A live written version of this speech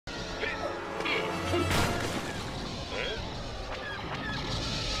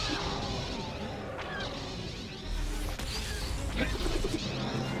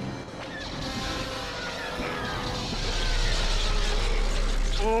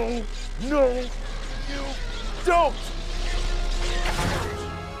No, no, you don't!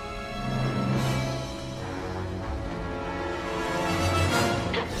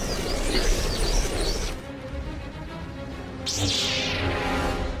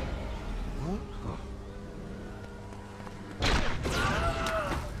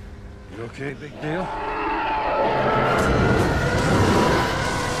 You okay, big deal?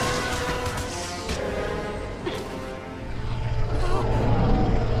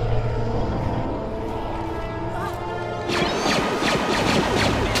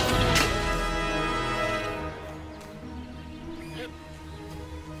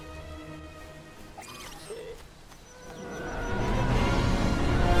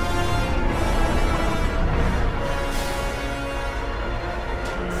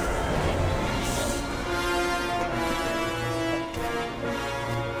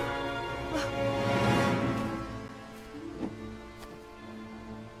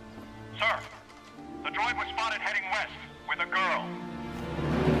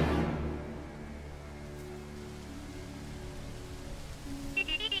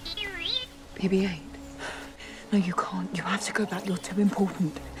 BB-8. No, you can't. You have to go back. You're too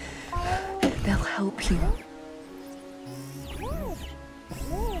important. They'll help you.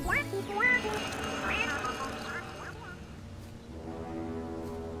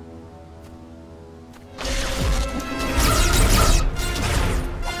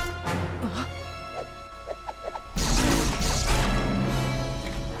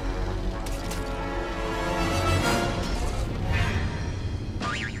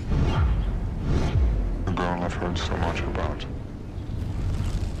 So much about.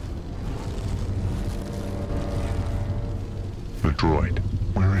 The droid.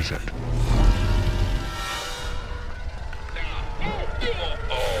 Where is it?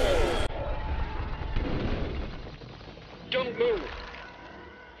 Don't move.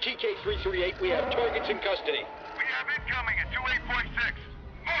 TK-338, we have targets in custody. We have incoming at 2846.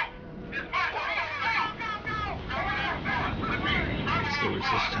 Move! It's the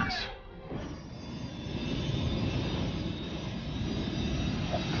resistance.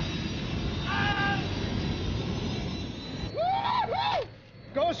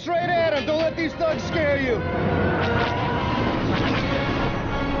 Go straight at him! Don't let these thugs scare you!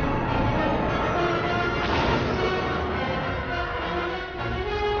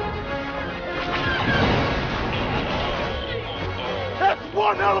 That's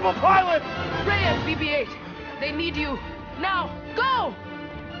one hell of a pilot! Reyes, BB-8. They need you. Now, go!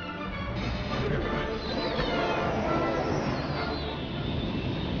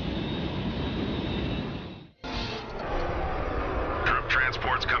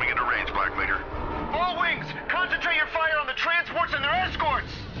 Transports coming into range, Black Leader. All wings! Concentrate your fire on the transports and their escorts!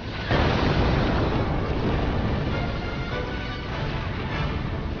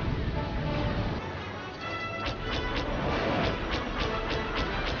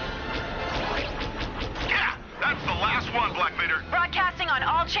 Yeah! That's the last one, Black Leader. Broadcasting on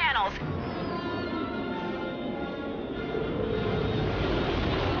all channels.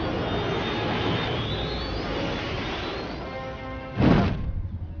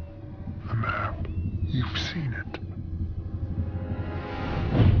 You've seen it.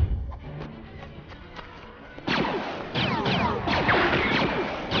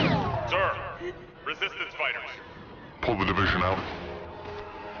 Sir, resistance fighters. Pull the division out.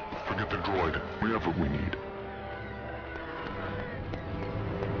 Forget the droid. We have what we need.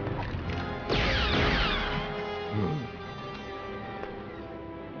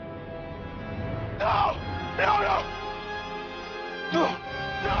 No! No, no! No!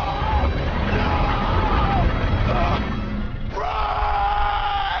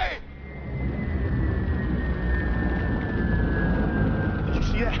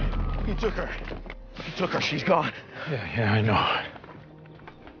 He took her. He took her. She's gone. Yeah, I know.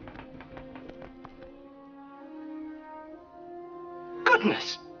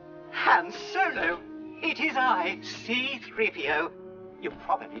 Goodness! Han Solo! It is I, C-3PO. You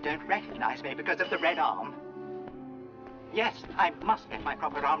probably don't recognize me because of the red arm. Yes, I must get my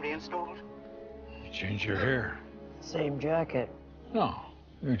proper arm reinstalled. You changed your hair. Same jacket. No,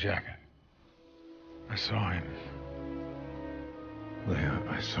 new jacket. I saw him. Leia,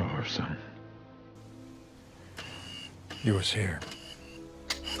 I saw her son. He was here.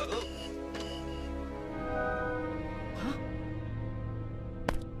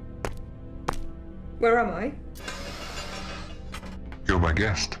 Where am I? You're my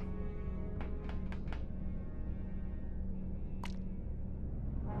guest.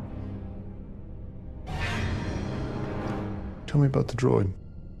 Tell me about the droid.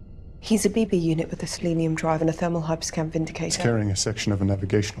 He's a BB unit with a selenium drive and a thermal hyperscan vindicator. It's carrying a section of a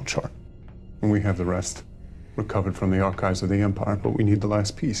navigational chart. And we have the rest. Recovered from the archives of the Empire, but we need the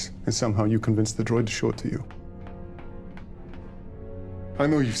last piece. And somehow you convinced the droid to show it to you. I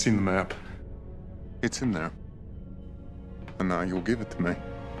know you've seen the map. It's in there. And now you'll give it to me.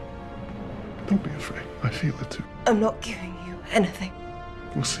 Don't be afraid. I feel it too. I'm not giving you anything.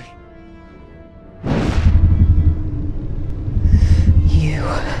 We'll see.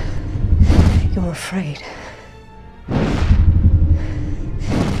 You're afraid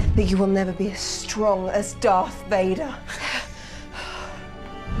that you will never be as strong as Darth Vader.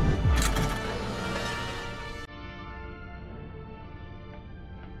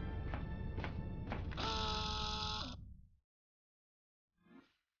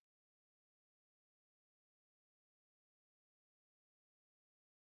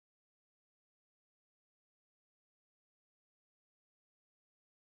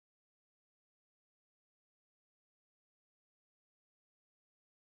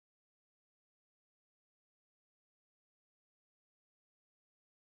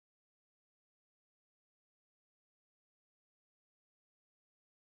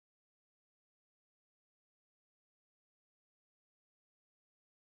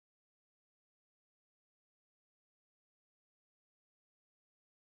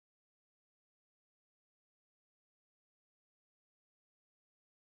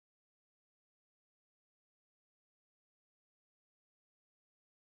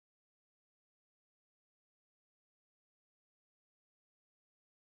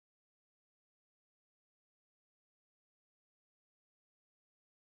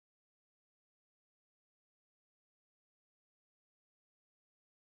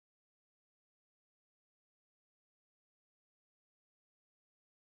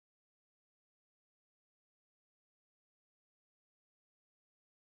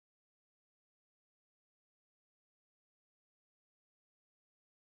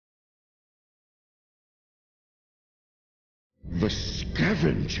 The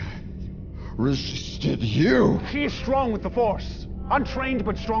scavenger resisted you. She is strong with the Force. Untrained,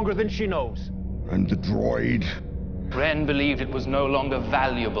 but stronger than she knows. And the droid? Ren believed it was no longer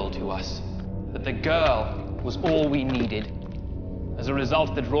valuable to us. That the girl was all we needed. As a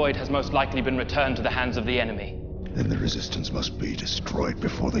result, the droid has most likely been returned to the hands of the enemy. Then the Resistance must be destroyed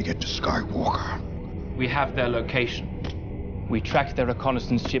before they get to Skywalker. We have their location. We tracked their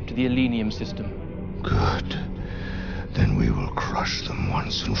reconnaissance ship to the Elenium system. Good. Then we will crush them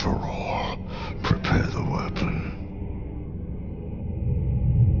once and for all. Prepare the weapon.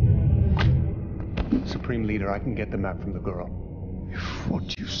 Supreme Leader, I can get the map from the girl. If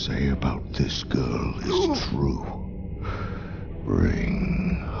what you say about this girl is true,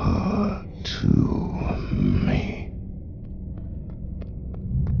 bring her to me.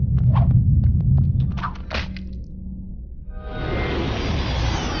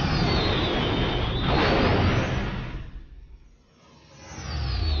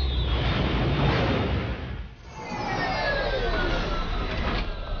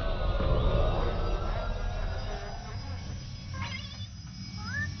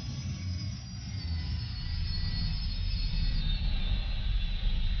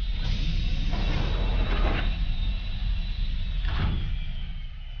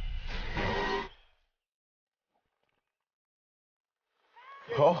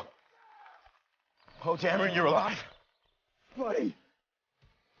 Poe Dameron, you're alive? Buddy!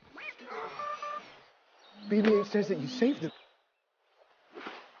 BB-8 says that you saved him.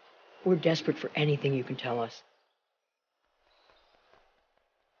 We're desperate for anything you can tell us.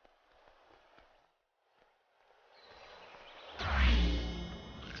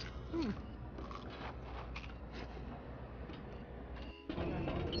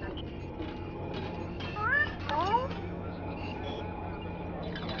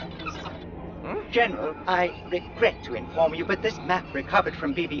 General, I regret to inform you, but this map recovered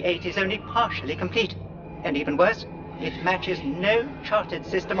from BB-8 is only partially complete. And even worse, it matches no charted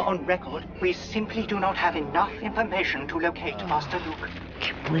system on record. We simply do not have enough information to locate Master Luke. I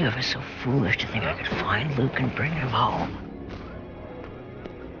can't believe I was so foolish to think I could find Luke and bring him home.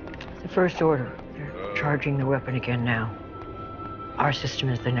 The First Order. They're charging the weapon again now. Our system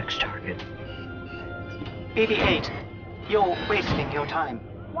is the next target. BB-8, you're wasting your time.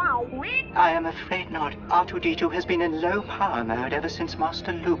 I am afraid not. R2-D2 has been in low power mode ever since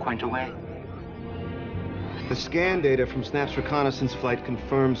Master Luke went away. The scan data from Snap's reconnaissance flight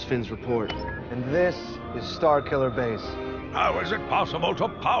confirms Finn's report. And this is Starkiller Base. How is it possible to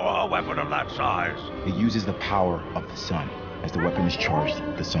power a weapon of that size? It uses the power of the sun. As the weapon is charged,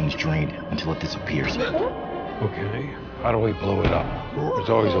 the sun is drained until it disappears. Okay, How do we blow it up? There's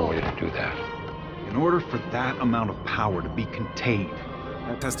always a way to do that. In order for that amount of power to be contained,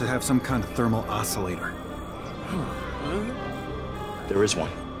 it has to have some kind of thermal oscillator. There is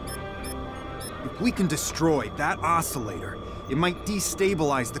one. If we can destroy that oscillator, it might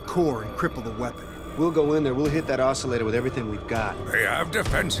destabilize the core and cripple the weapon. We'll go in there, we'll hit that oscillator with everything we've got. They have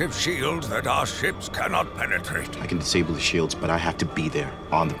defensive shields that our ships cannot penetrate. I can disable the shields, but I have to be there,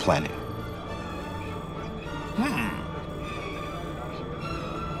 on the planet.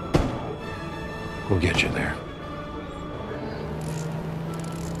 We'll get you there.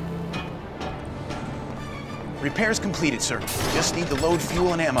 Repairs completed, sir. Just need to load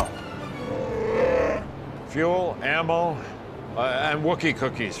fuel and ammo. Fuel, ammo, and Wookiee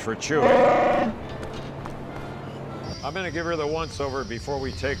cookies for chewing. I'm gonna give her the once-over before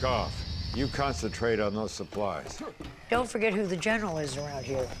we take off. You concentrate on those supplies. Don't forget who the general is around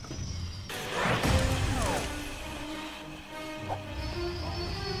here.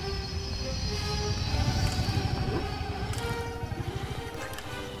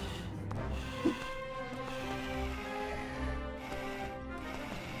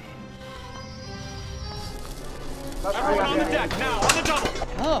 Everyone on the deck, now, on the double!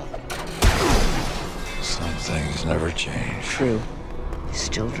 Oh. Some things never change. True. You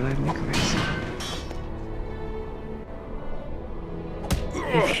still drive me crazy.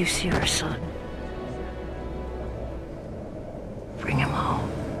 If you see our son, bring him home.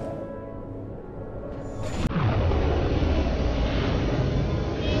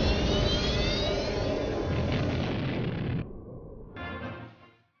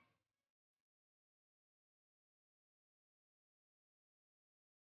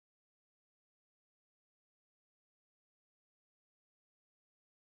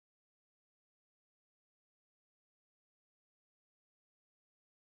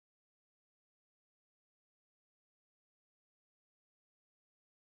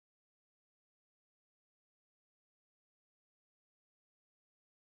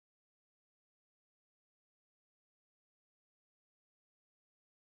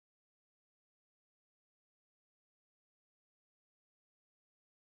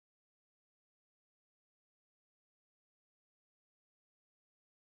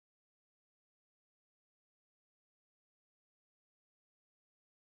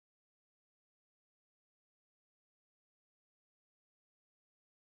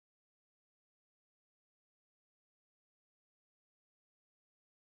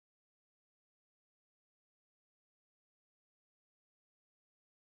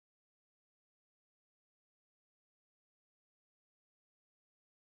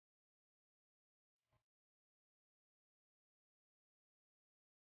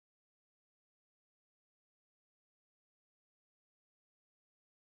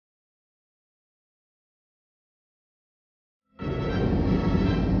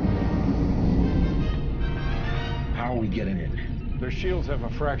 How are we getting in? Their shields have a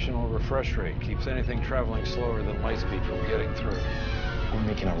fractional refresh rate. Keeps anything traveling slower than light speed from getting through. We're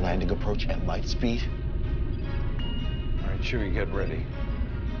making our landing approach at light speed. All right, Chewie, get ready.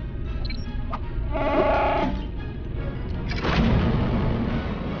 I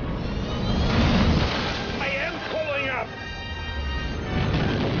am pulling up!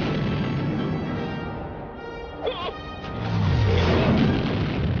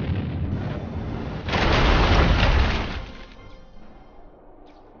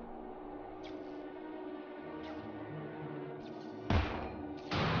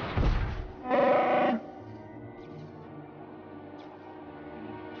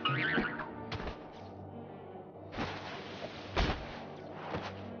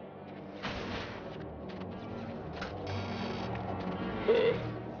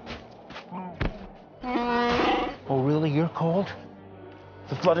 Oh, really? You're cold?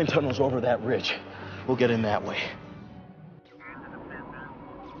 The flooding tunnel's over that ridge. We'll get in that way.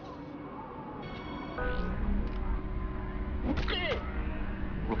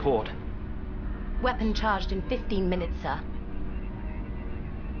 Report. Weapon charged in 15 minutes, sir.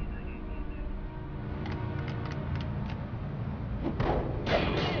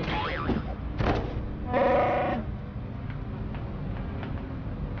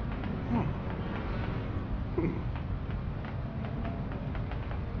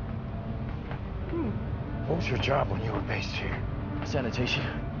 What was your job when you were based here? Sanitation.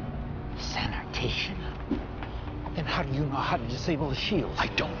 Sanitation? Then how do you know how to disable the shield? I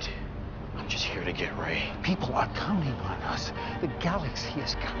don't. I'm just here to get Rey. People are counting on us. The galaxy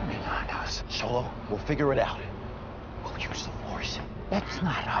is counting on us. Solo, we'll figure it out. We'll use the Force. That's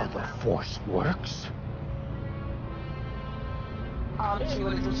not how the Force works. Aren't you a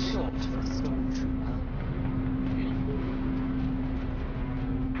little short for a stormtrooper?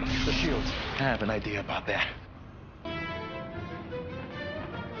 shields. I have an idea about that.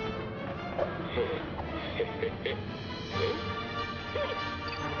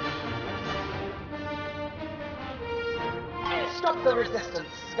 Stop the resistance,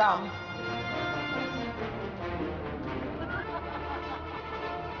 scum!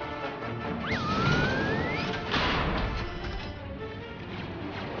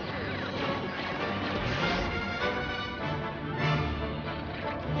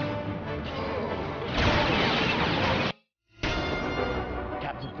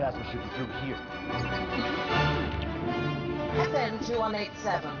 Captain Phasma should be through here.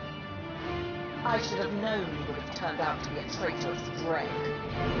 SN-2187. I should have known you would have turned out to be a traitorous dreg.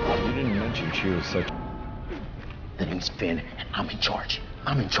 You didn't mention she was such... The name's Finn, and I'm in charge.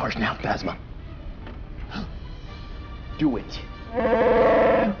 I'm in charge now, Phasma. Do it.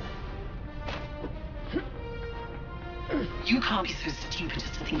 You can't be so stupid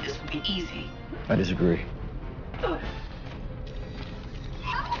as to think this will be easy. I disagree.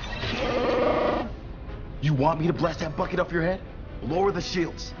 You want me to blast that bucket off your head? Lower the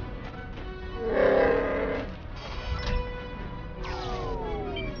shields.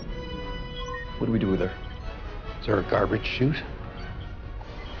 What do we do with her? Is there a garbage chute?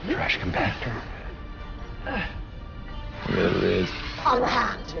 Trash compactor? There it is.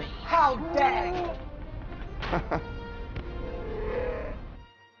 Unhand me! How dare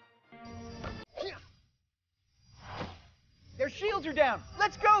you! Their shields are down!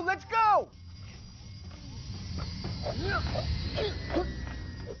 Let's go! Let's go!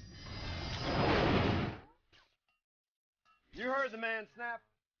 You heard the man, Snap.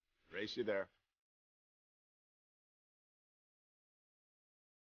 Race you there.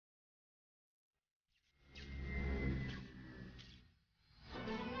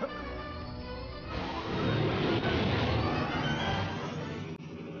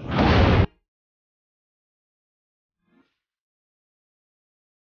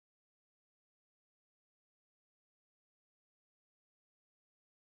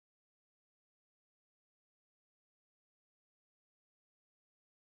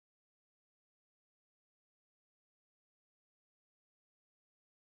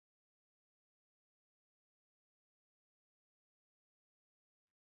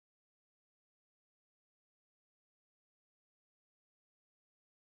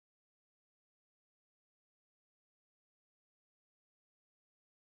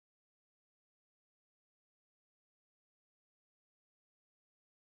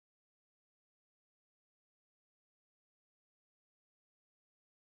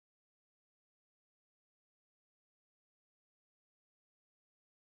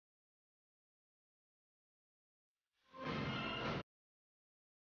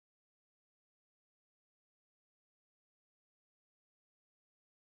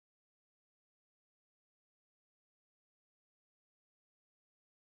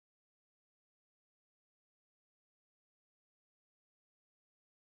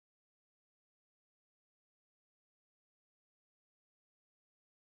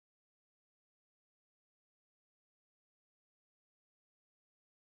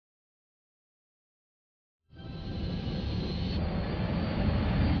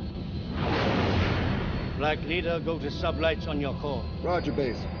 Black leader, go to sublights on your call. Roger,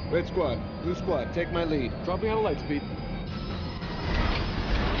 base. Red squad, blue squad, take my lead. Drop me on light speed.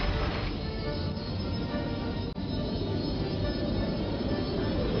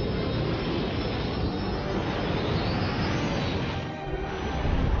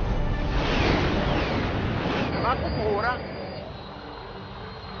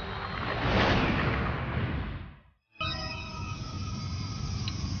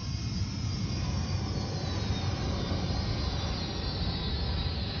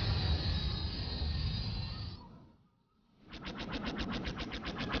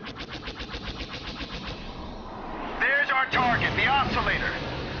 Target, the oscillator.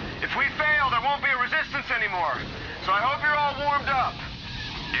 If we fail, there won't be a resistance anymore. So I hope you're all warmed up.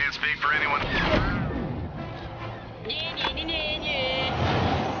 Can't speak for anyone.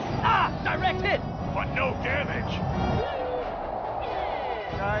 Ah! Direct hit! But no damage.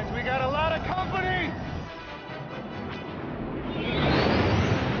 Guys, we got a lot of company!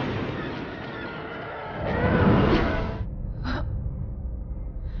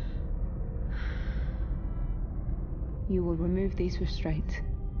 You will remove these restraints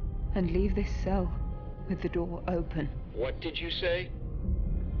and leave this cell with the door open. What did you say?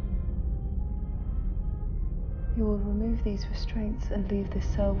 You will remove these restraints and leave this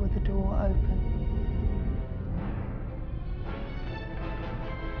cell with the door open.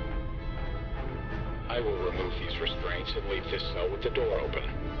 I will remove these restraints and leave this cell with the door open.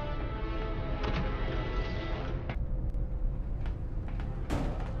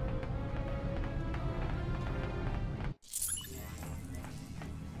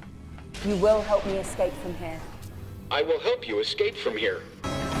 You will help me escape from here. I will help you escape from here.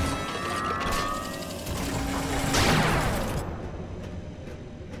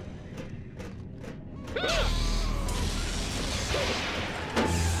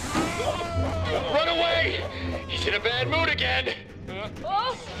 Run away! He's in a bad mood again!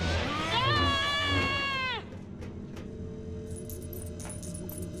 Oh!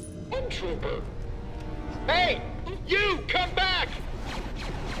 Trooper. Hey! You! Come back!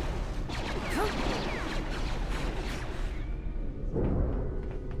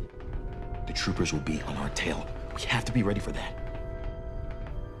 The troopers will be on our tail. We have to be ready for that.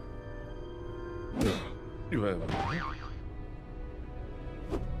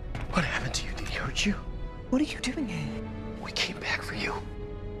 What happened to you? Did he hurt you? What are you doing here? We came back for you.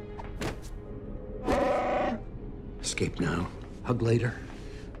 Escape now. Hug later.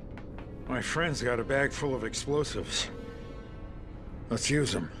 My friend's got a bag full of explosives. Let's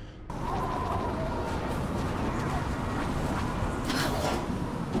use them.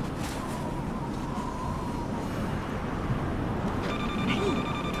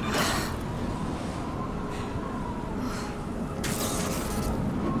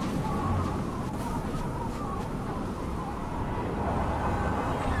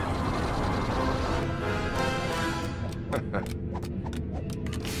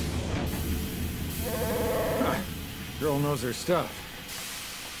 Girl knows her stuff.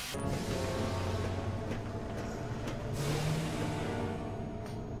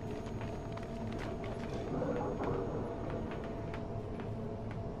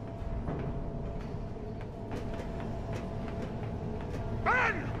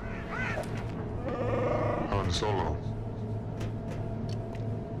 Han Solo.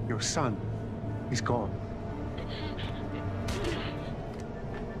 Your son, he's gone.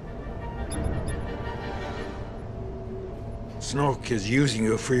 Snoke is using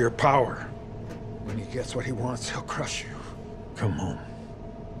you for your power. When he gets what he wants, he'll crush you. Come home.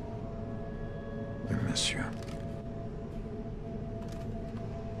 I miss you.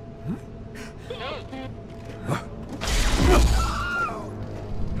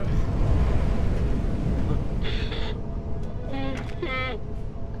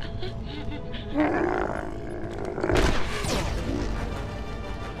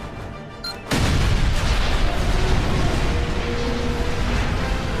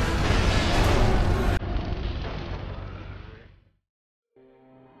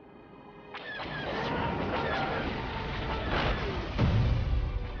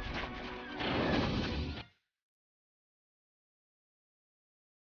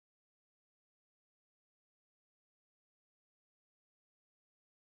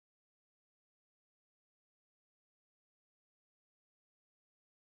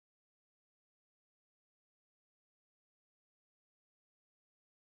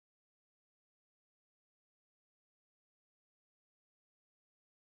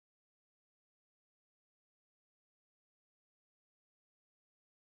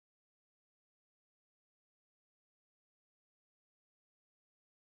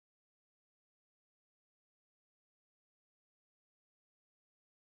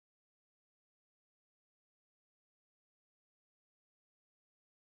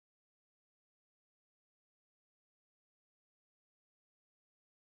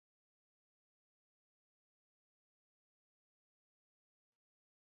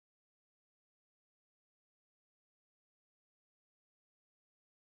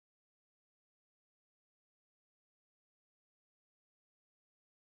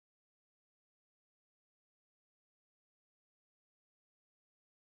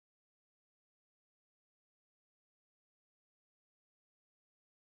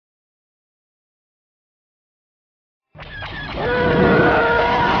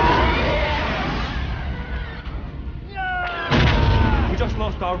 We just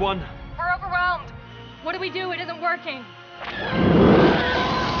lost R1. We're overwhelmed. What do we do? It isn't working.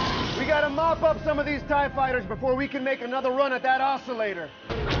 We gotta mop up some of these TIE fighters before we can make another run at that oscillator.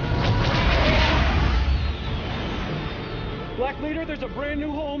 Black Leader, there's a brand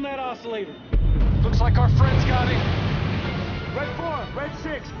new hole in that oscillator. Looks like our friends got it. Red 4, Red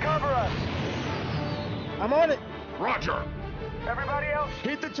 6, cover us. I'm on it. Roger. Everybody else,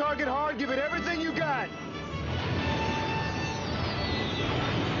 hit the target hard, give it everything you got.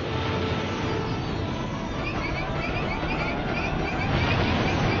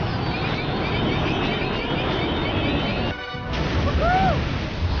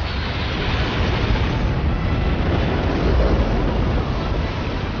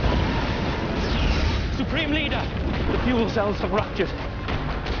 Supreme Leader, the fuel cells have ruptured.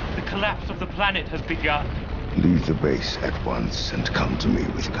 The collapse of the planet has begun. Leave the base at once and come to me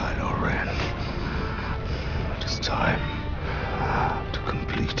with Kylo Ren. It is time to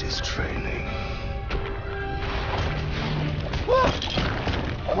complete his training.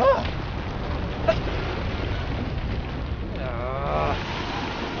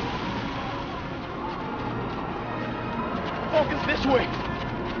 Falcon's this way!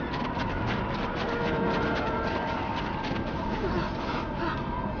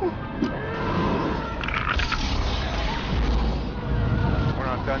 We're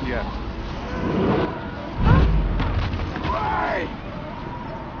not done yet. Why?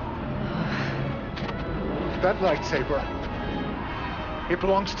 That lightsaber. It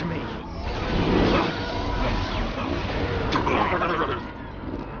belongs to me.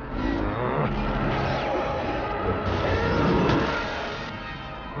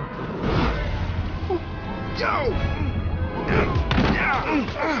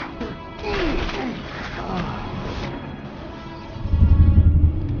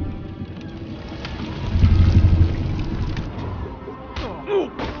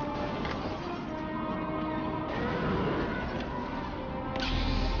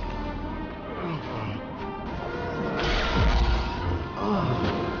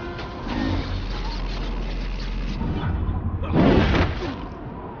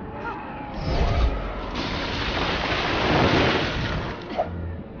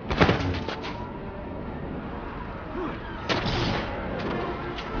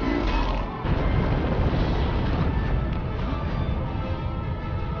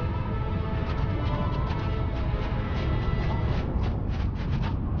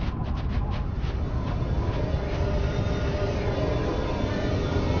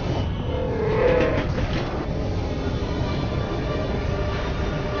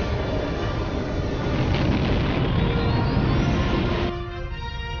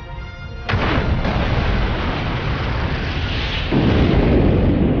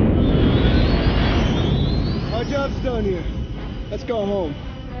 Our job's done here. Let's go home.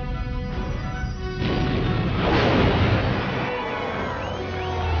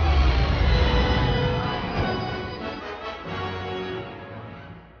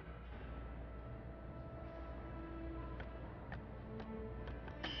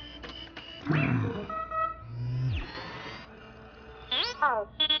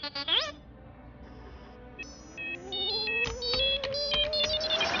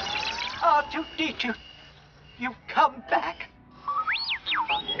 R2-D2, you've come back.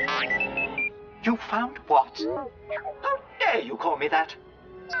 You found what? How dare you call me that?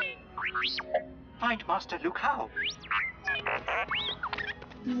 Find Master Luke how?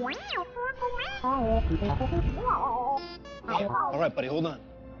 All right, buddy, hold on.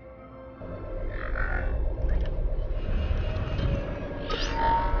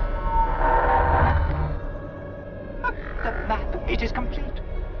 The map, it is complete.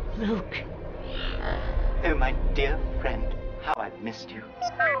 Luke. Oh, my dear friend, how I've missed you.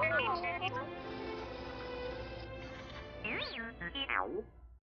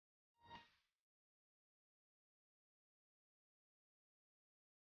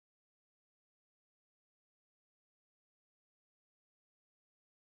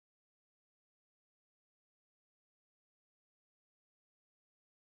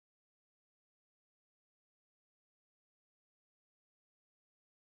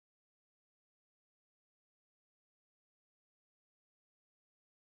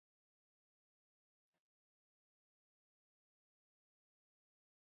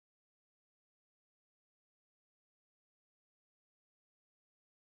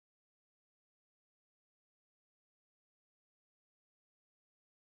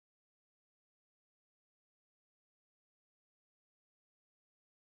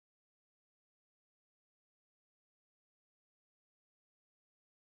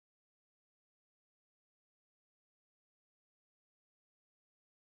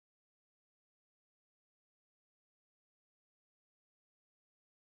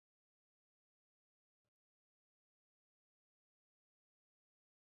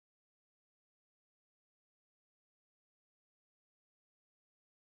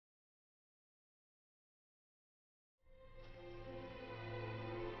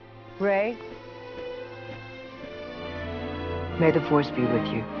 Rey, may the Force be with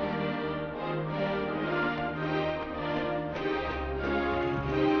you.